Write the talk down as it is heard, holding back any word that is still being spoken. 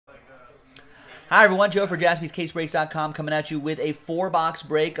Hi everyone, Joe for JaspysCaseBreaks.com coming at you with a 4-box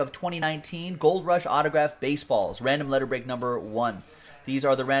break of 2019 Gold Rush Autograph Baseballs. Random letter break number 1. These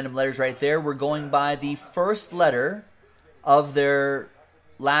are the random letters right there. We're going by the first letter of their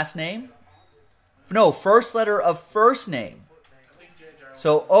last name. No, first letter of first name.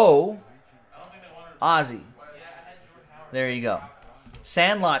 So O, Ozzy. There you go.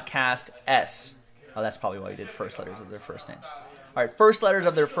 Sandlot Cast S. Oh, that's probably why we did first letters of their first name. All right, first letters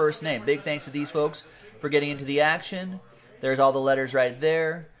of their first name. Big thanks to these folks for getting into the action. There's all the letters right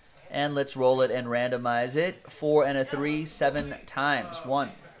there. And let's roll it and randomize it. 4 and a 3, 7 times. 1,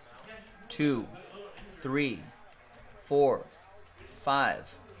 2, 3, 4,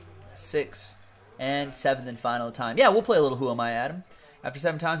 5, 6, and 7th and final time. Yeah, we'll play a little Who Am I, Adam. After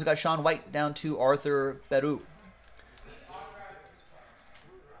 7 times, we got Sean White down to Arthur Beru.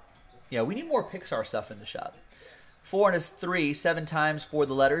 Yeah, we need more Pixar stuff in the shop. 4 and a 3, 7 times for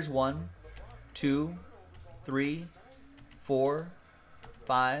the letters. 1, 2, 3, 4,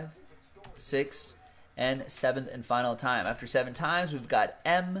 5, 6, and 7th and final time. After 7 times, we've got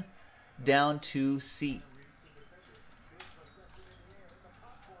M down to C.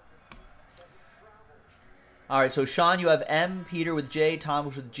 All right, so Sean, you have M, Peter with J,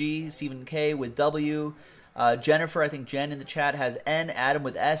 Thomas with G, Stephen K with W, Jennifer, I think Jen in the chat has N, Adam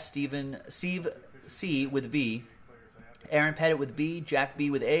with S, Steve C with V, Aaron Pettit with B, Jack B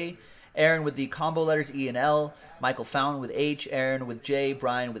with A, Aaron with the combo letters E and L, Michael Fountain with H, Aaron with J,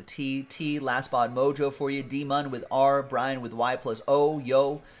 Brian with T, Last Spot Mojo for you, D Munn with R, Brian with Y plus O,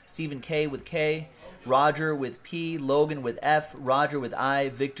 Yo, Stephen K with K, Roger with P, Logan with F, Roger with I,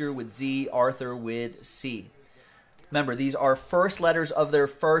 Victor with Z, Arthur with C. Remember, these are first letters of their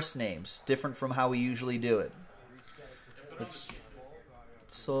first names, different from how we usually do it.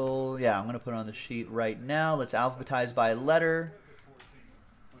 So, yeah, I'm going to put it on the sheet right now. Let's alphabetize by letter.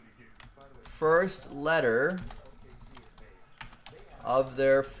 First letter of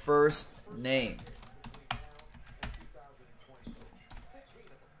their first name.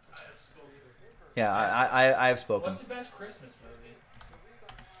 Yeah, I have spoken. What's the best Christmas movie?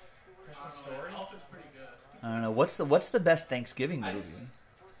 Christmas Story? Elf is pretty good. I don't know. What's the best Thanksgiving movie?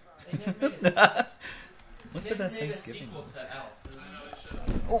 What's the best Thanksgiving movie? To Elf.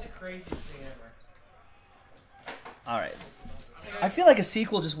 It's the craziest thing ever. All right. I feel like a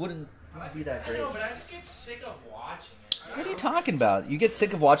sequel just wouldn't be that great. I know, but I just get sick of watching it. What are you talking about? You get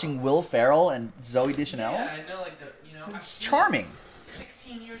sick of watching Will Ferrell and Zooey Deschanel? Yeah, I know, It's charming.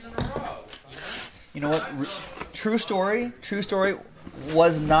 16 years in a row. You know what? True story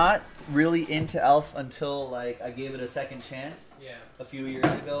was not really into Elf until like I gave it a second chance. Yeah. A few years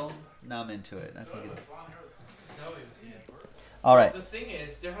ago. Now I'm into it. I think it. Zoe was in. All right. The thing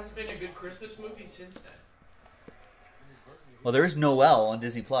is, there hasn't been a good Christmas movie since then. Well, there is Noel on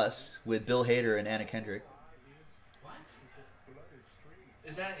Disney Plus with Bill Hader and Anna Kendrick. What?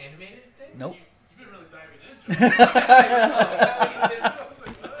 Is that an animated thing? Nope. You've been really diving into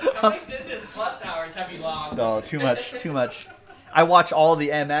it. How many Disney Plus hours have you logged? Oh, too much. I watch all the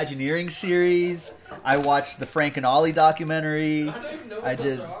Imagineering series. I watched the Frank and Ollie documentary. I don't even know what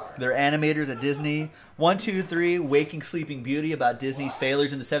those are. They're animators at Disney. 1, 2, 3, Waking Sleeping Beauty about Disney's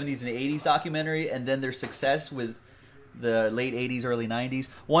failures in the 70s and the 80s documentary, and then their success with the late 80s, early 90s.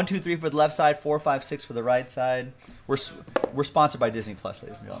 1, 2, 3 for the left side, 4, 5, 6 for the right side. We're sponsored by Disney Plus,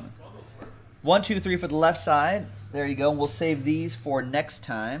 ladies and gentlemen. 1, 2, 3 for the left side. There you go. And we'll save these for next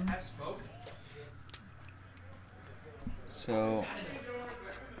time. I've spoken. So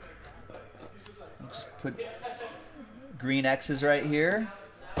I'll just put green X's right here.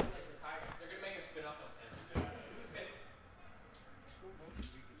 They're gonna make a spin-off of him.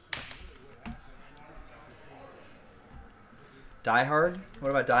 Die Hard?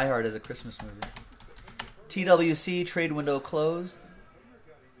 What about Die Hard as a Christmas movie? TWC, trade window closed.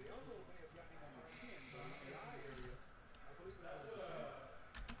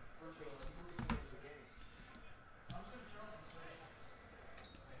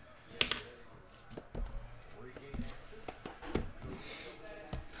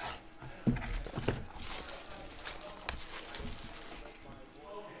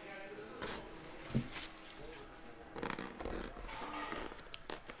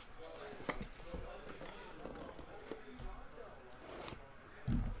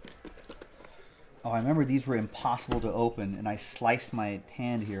 Oh, I remember these were impossible to open, and I sliced my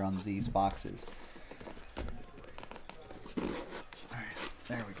hand here on these boxes. All right,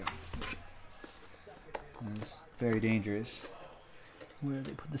 there we go. It's very dangerous. Where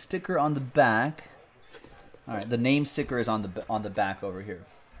they put the sticker on the back. All right, the name sticker is on the back over here.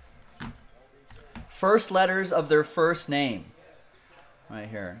 First letters of their first name. Right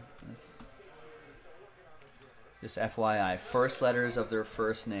here. Just FYI, first letters of their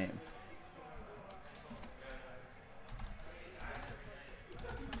first name.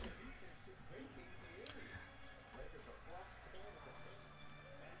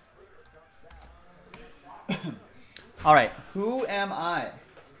 All right, who am I?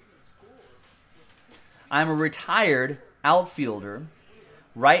 I'm a retired outfielder,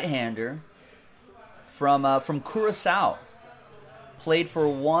 right-hander from Curacao. Played for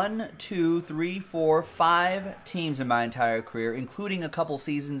 1, 2, 3, 4, 5 teams in my entire career, including a couple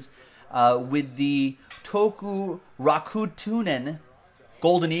seasons with the Toku Rakuten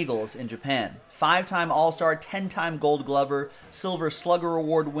Golden Eagles in Japan. 5-time All-Star, 10-time Gold Glover, Silver Slugger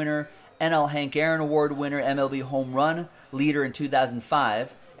Award winner, NL Hank Aaron Award winner, MLB Home Run leader in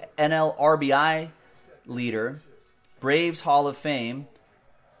 2005, NL RBI leader, Braves Hall of Fame.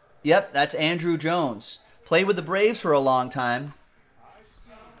 Yep, that's Andruw Jones. Played with the Braves for a long time.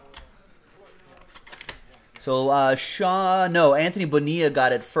 So, Anthony Bonilla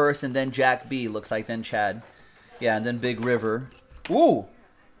got it first, and then Jack B, looks like, then Chad. Yeah, and then Big River. Ooh!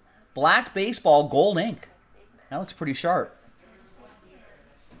 Black baseball, gold ink. That looks pretty sharp.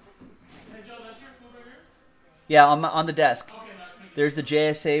 Hey, Joe, that's your food right here? Yeah, on the desk. Okay, Max, make There's the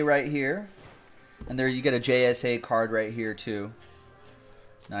JSA right here. And there you get a JSA card right here, too.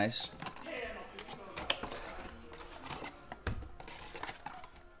 Nice.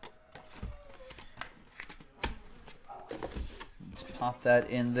 Let's pop that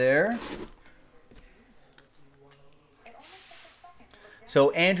in there.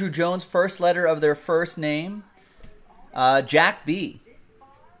 So Andruw Jones, first letter of their first name, Jack B.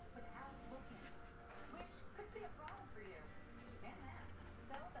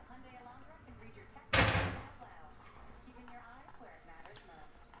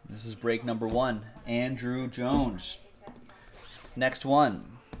 This is break number 1, Andruw Jones. Next one.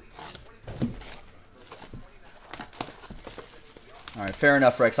 All right, fair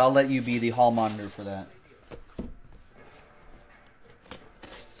enough, Rex. I'll let you be the hall monitor for that.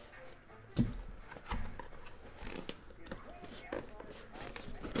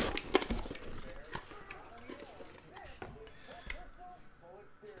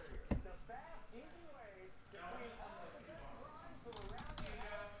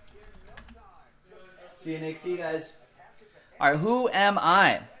 See you, Nick. See you guys. All right, who am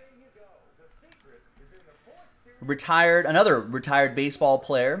I? Another retired baseball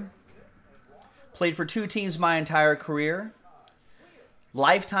player. Played for 2 teams my entire career.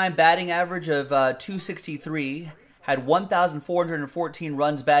 Lifetime batting average of 263. Had 1,414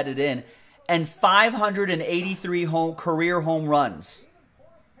 runs batted in. And 583 career home runs.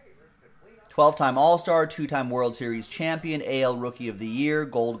 12-time All-Star, 2-time World Series champion, AL Rookie of the Year,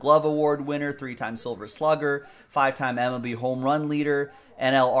 Gold Glove Award winner, 3-time Silver Slugger, 5-time MLB home run leader,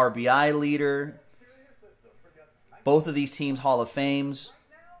 NL RBI leader. Both of these teams Hall of Fames.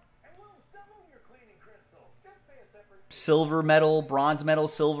 Silver medal, bronze medal,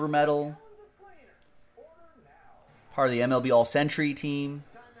 silver medal. Part of the MLB All-Century team.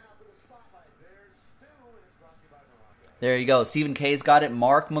 There you go. Stephen K's got it.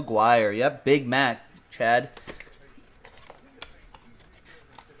 Mark McGwire. Yep, Big Mac, Chad.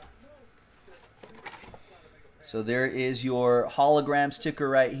 So there is your hologram sticker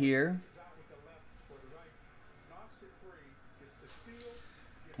right here.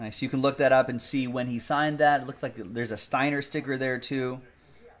 Nice. You can look that up and see when he signed that. It looks like there's a Steiner sticker there too.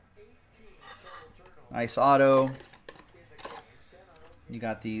 Nice auto. You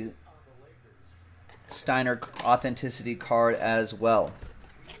got the Steiner authenticity card as well.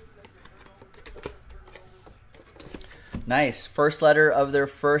 Nice. First letter of their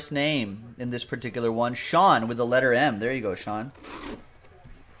first name in this particular one. Sean with the letter M. There you go, Sean.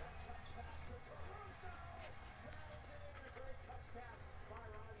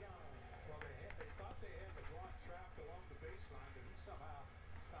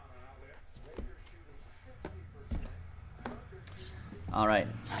 All right.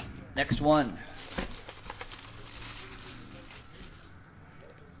 Next one.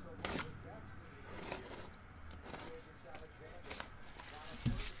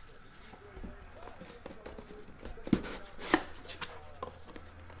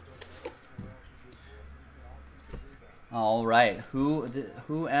 All right,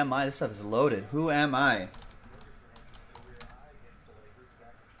 who am I? This stuff is loaded. Who am I?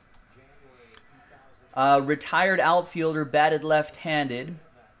 Retired outfielder, batted left-handed,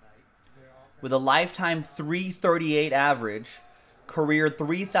 with a lifetime .338 average, career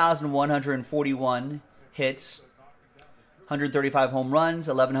 3,141 hits, 135 home runs,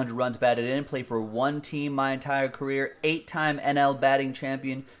 1,100 runs batted in, played for one team my entire career, 8-time NL batting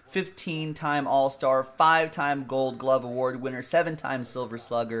champion, 15-time All-Star, 5-time Gold Glove Award winner, 7-time Silver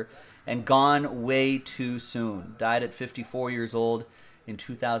Slugger, and gone way too soon. Died at 54 years old in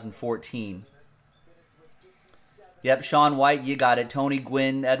 2014. Yep, Sean White, you got it. Tony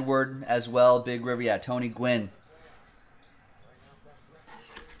Gwynn, Edward as well, Big River. Yeah, Tony Gwynn.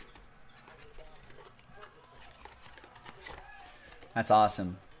 That's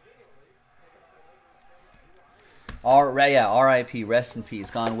awesome. R.I.P. Rest in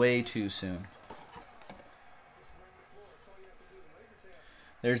peace. Gone way too soon.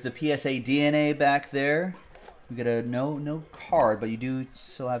 There's the PSA DNA back there. We get a no card, but you do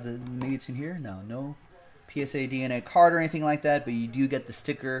still have the, maybe it's in here? No PSA DNA card or anything like that, but you do get the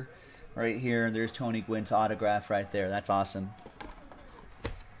sticker right here. And there's Tony Gwynn's autograph right there. That's awesome.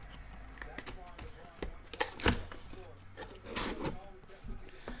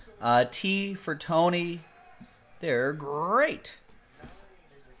 T for Tony. They're great.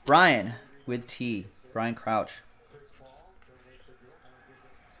 Brian with T. Brian Crouch.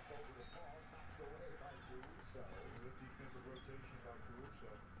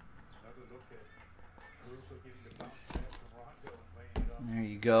 There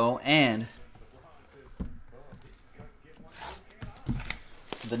you go. And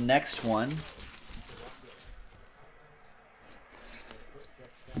the next one.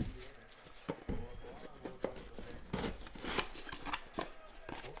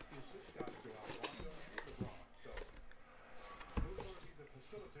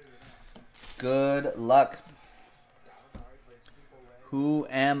 Good luck. Who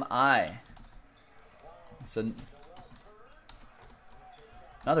am I? It's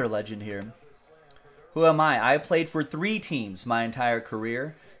another legend here. Who am I? I played for 3 teams my entire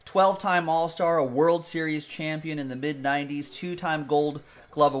career. 12-time All-Star, a World Series champion in the mid-90s, 2-time Gold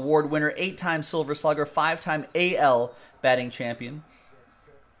Glove Award winner, 8-time Silver Slugger, 5-time AL batting champion.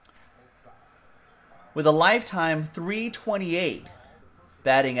 With a lifetime .328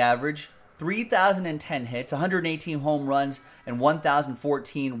 batting average, 3,010 hits, 118 home runs, and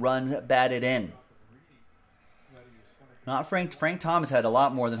 1,014 runs batted in. Not Frank. Frank Thomas had a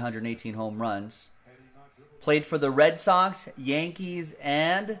lot more than 118 home runs. Played for the Red Sox, Yankees,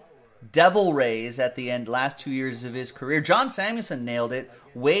 and Devil Rays at the end, last 2 years of his career. John Samuelson nailed it.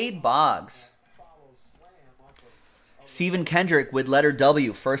 Wade Boggs. Stephen Kendrick with letter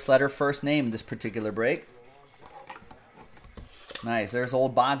W. First letter, first name this particular break. Nice. There's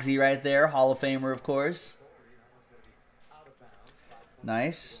old Boggsy right there. Hall of Famer, of course.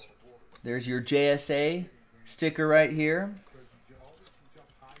 Nice. There's your JSA sticker right here.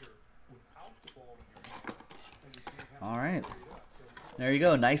 All right. There you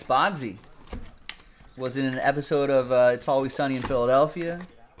go. Nice Boggsy. Was in an episode of It's Always Sunny in Philadelphia.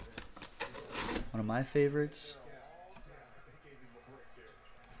 One of my favorites.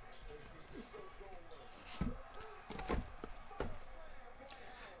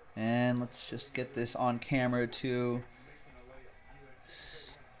 And let's just get this on camera to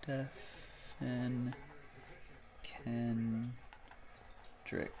Stephen Kendrick.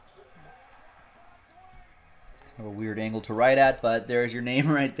 It's kind of a weird angle to write at, but there's your name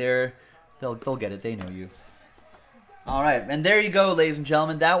right there. They'll get it. They know you. All right, and there you go, ladies and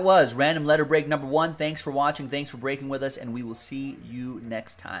gentlemen. That was Random Letter Break number 1. Thanks for watching. Thanks for breaking with us, and we will see you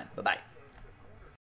next time. Bye-bye.